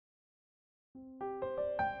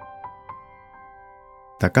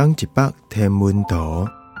逐天一百天文图，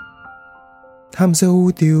探索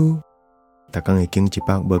宇宙。逐天会经一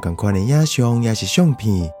百无同款的影像，也是相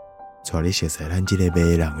片，带你熟悉咱这个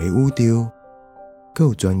迷人的宇宙。还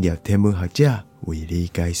有专业天文学者为你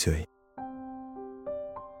解说。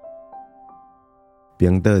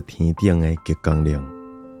冰岛天顶的极光令，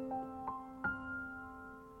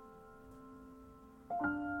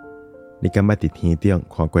你敢捌伫天顶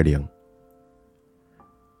看过令？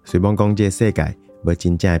虽然讲这个世界无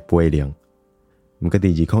真正的飞令，不过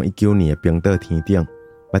伫2019年的冰岛天顶，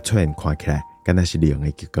捌出现看起来敢若是令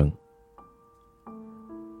的极光。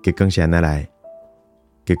极光是安怎来？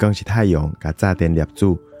极光是太阳甲炸电粒子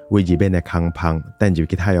为入面的空隙弹入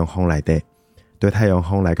去太阳风内底，对太阳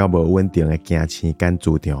风来到无稳定的行星间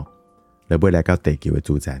磁场，就尾来到地球的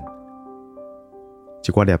主站。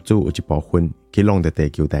这寡粒子有一部分去弄到地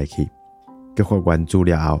球带去，结发原子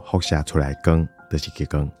了后辐射出来的光，就是极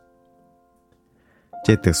光。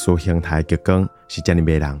这特殊形态的极光是这么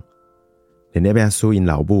迷人，连那边苏因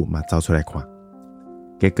老母嘛走出来看，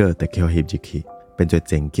结果就被吸入去，变做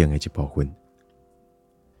前景的一部分。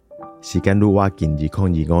时间愈挖近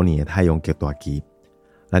2025年的太阳极大期，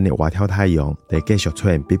咱的外跳太阳就会继续出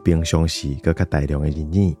现比平常时更较大量的日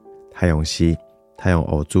影、太阳系、太阳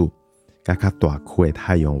黑子，甲较大区的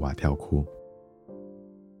太阳外跳区。